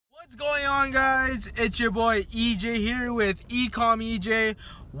What's going on, guys? It's your boy EJ here with Ecom Ejay.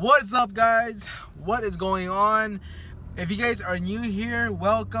 What's up, guys? What is going on? If you guys are new here,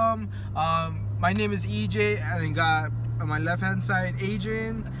 welcome. My name is EJ, and I got on my left hand side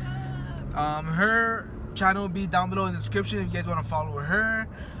Adrian. Her channel will be down below in the description if you guys want to follow her.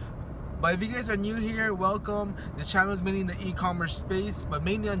 But if you guys are new here, welcome. This channel is mainly in the e-commerce space, but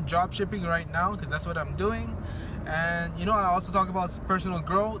mainly on drop shipping right now because that's what I'm doing. And you know, I also talk about personal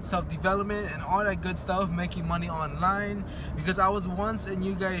growth, self-development, and all that good stuff, making money online, because I was once in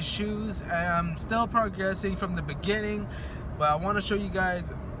you guys' shoes and I'm still progressing from the beginning. But I want to show you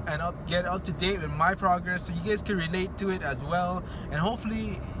guys and get up to date with my progress so you guys can relate to it as well, and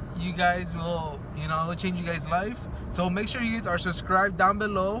hopefully you guys will, you know, change you guys' life. So make sure you guys are subscribed down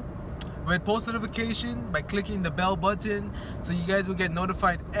below with post notification by clicking the bell button, so you guys will get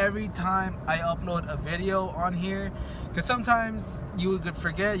notified every time I upload a video on here. Because sometimes you could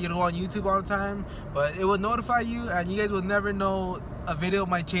forget, you don't go on YouTube all the time, but it will notify you and you guys will never know a video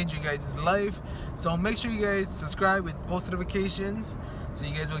might change your guys' life. So make sure you guys subscribe with post notifications so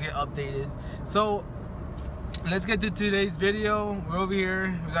you guys will get updated. So let's get to today's video. We're over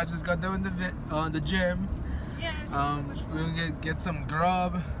here, we just got done with the gym. Yeah, we're gonna get some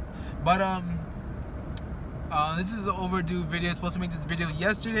grub. But this is an overdue video. I was supposed to make this video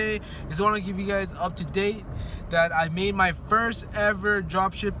yesterday. Just want to give you guys up to date that I made my first ever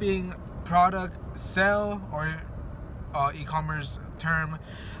dropshipping product sell, or e-commerce term,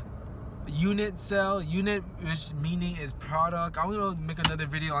 unit sell. Unit, which meaning is product. I'm gonna make another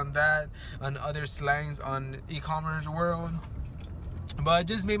video on that, on other slangs on e-commerce world. But I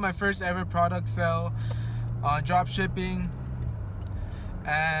just made my first ever product sell on dropshipping.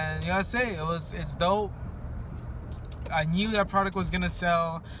 And you gotta say, it's dope. I knew that product was gonna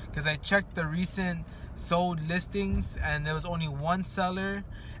sell because I checked the recent sold listings and there was only one seller,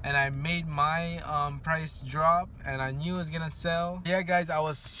 and I made my price drop and I knew it was gonna sell. Yeah, guys, I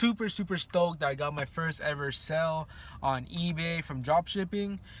was super stoked that I got my first ever sell on eBay from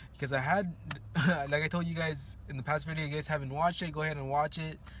dropshipping, because I had like I told you guys in the past video, you guys haven't watched it, go ahead and watch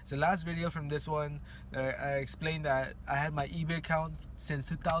it. It's the last video from this one that I explained that I had my eBay account since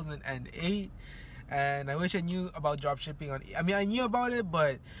 2008. And I wish I knew about dropshipping on. I mean, I knew about it,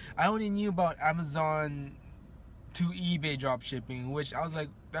 but I only knew about Amazon to eBay dropshipping, which I was like,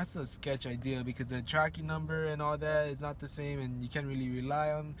 that's a sketch idea because the tracking number and all that is not the same, and you can't really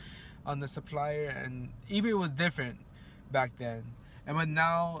rely on the supplier. And eBay was different back then, and but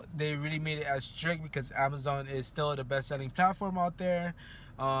now they really made it as strict because Amazon is still the best-selling platform out there.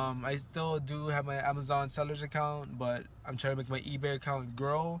 I still do have my Amazon sellers account, but I'm trying to make my eBay account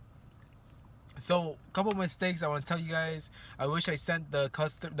grow. So a couple of mistakes I want to tell you guys. I wish I sent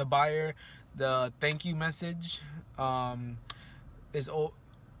the buyer the thank you message. If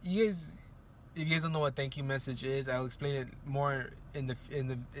you guys don't know what thank you message is, I'll explain it more in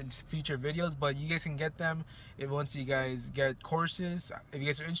future videos. But you guys can get them once you guys get courses. If you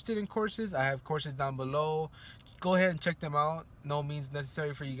guys are interested in courses, I have courses down below. Go ahead and check them out. No means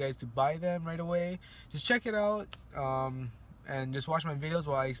necessary for you guys to buy them right away. Just check it out. And just watch my videos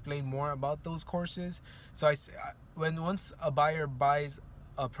while I explain more about those courses. So once a buyer buys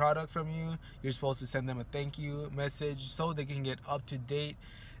a product from you, you're supposed to send them a thank you message so they can get up to date,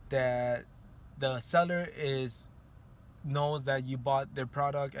 that the seller knows that you bought their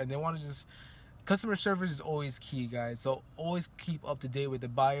product, and they want to just, customer service is always key, guys. So always keep up to date with the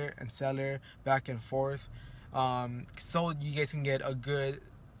buyer and seller back and forth, so you guys can get a good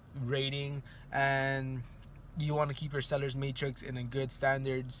rating, and you want to keep your seller's matrix in a good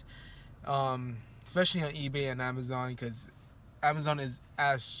standards, especially on eBay and Amazon, because Amazon is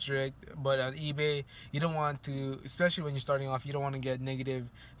as strict, but on eBay you don't want to, especially when you're starting off, you don't want to get negative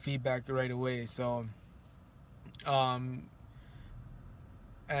feedback right away. So and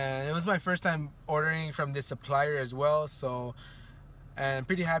it was my first time ordering from this supplier as well, so, and I'm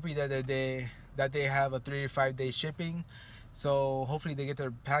pretty happy that they have a 3 to 5 day shipping. So hopefully they get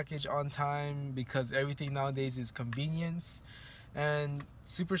their package on time, because everything nowadays is convenience. And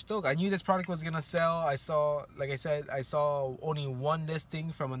super stoked. I knew this product was gonna sell. I saw, like I said, I saw only one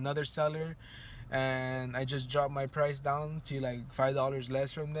listing from another seller, and I just dropped my price down to like $5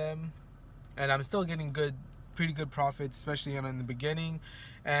 less from them, and I'm still getting pretty good profits, especially in the beginning.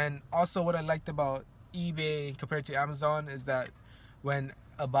 And also what I liked about eBay compared to Amazon is that when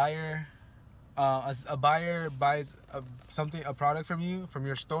a buyer buys a product from you, from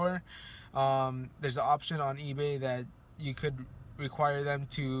your store, there's an option on eBay that you could require them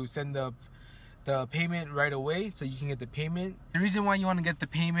to send the payment right away, so you can get the payment. The reason why you want to get the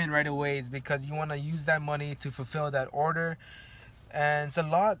payment right away is because you want to use that money to fulfill that order. and it's a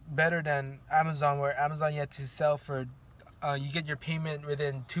lot better than Amazon, where Amazon you have to sell for you get your payment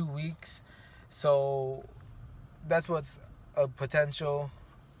within 2 weeks. So that's what's a potential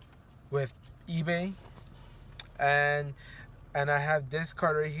with eBay. And I have this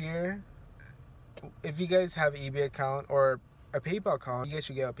card right here. If you guys have an eBay account or a PayPal account, you guys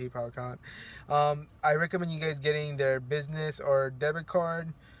should get a PayPal account. I recommend you guys getting their business or debit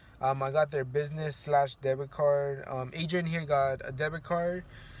card. I got their business/debit card. Adrian here got a debit card.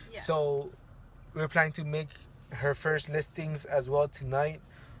 Yes. So we're planning to make her first listings as well tonight,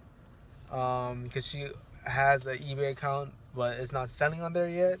 because she has an eBay account but it's not selling on there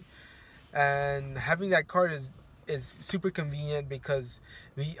yet. And having that card is super convenient, because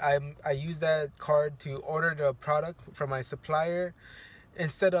I use that card to order the product from my supplier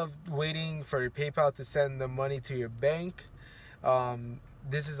instead of waiting for your PayPal to send the money to your bank.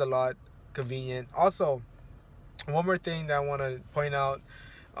 This is a lot convenient. Also, one more thing that I want to point out,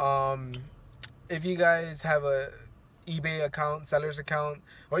 if you guys have a eBay account, seller's account,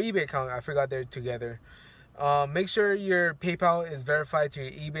 or eBay account, I forgot they're together, make sure your PayPal is verified to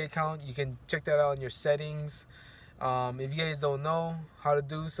your eBay account. You can check that out in your settings. If you guys don't know how to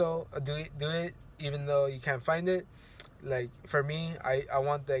do so, do it even though you can't find it. Like for me, I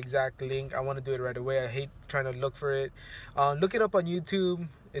want the exact link. I want to do it right away. I hate trying to look for it. Look it up on YouTube.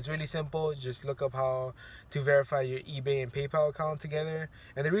 It's really simple. Just look up how to verify your eBay and PayPal account together.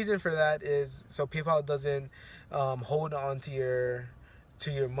 And the reason for that is so PayPal doesn't hold on to your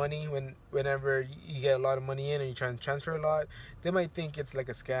money whenever you get a lot of money in and you try and transfer a lot. They might think it's like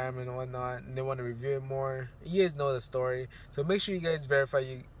a scam and whatnot, and they want to review it more. You guys know the story, so make sure you guys verify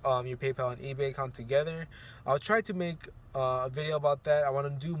your PayPal and eBay account together. I'll try to make a video about that. I want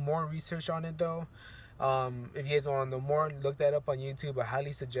to do more research on it though. If you guys want to know more, look that up on YouTube. I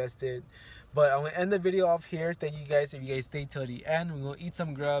highly suggest it. But I'm going to end the video off here. Thank you guys if you guys stayed till the end. We're going to eat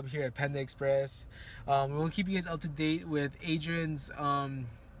some grub here at Panda Express. We're going to keep you guys up to date with Adrian's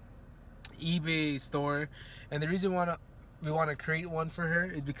eBay store. And the reason we want to create one for her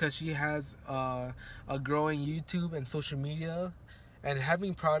is because she has a growing YouTube and social media, and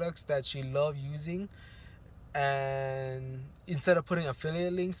having products that she loves using. And instead of putting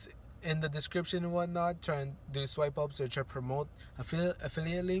affiliate links in the description and whatnot, try and do swipe ups or try to promote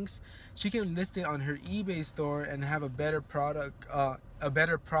affiliate links, she can list it on her eBay store and have a better product, a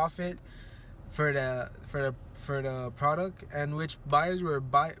better profit for the product, and which buyers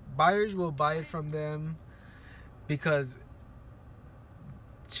will buy it from them because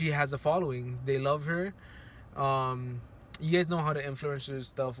she has a following. They love her. You guys know how the influencer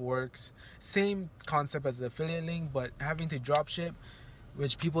stuff works. Same concept as the affiliate link, but having to drop ship,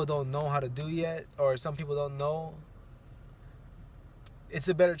 which people don't know how to do yet, or some people don't know, it's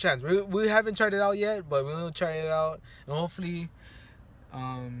a better chance. We haven't tried it out yet, but we'll try it out, and hopefully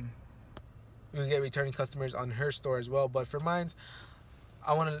we'll get returning customers on her store as well. But for mine,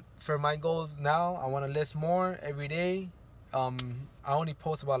 for my goals now, I want to list more every day. I only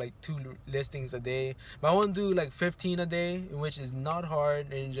post about like 2 listings a day, but I want to do like 15 a day, which is not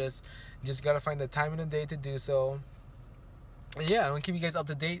hard, and just gotta find the time in the day to do so. And yeah, I'm gonna keep you guys up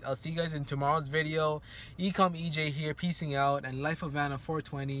to date. I'll see you guys in tomorrow's video. Ecom Ejay here, peacing out, and Life of Vanna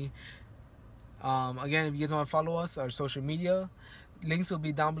 420. Again, if you guys want to follow us, our social media links will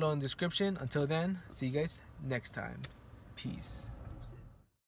be down below in the description. Until then, see you guys next time. Peace.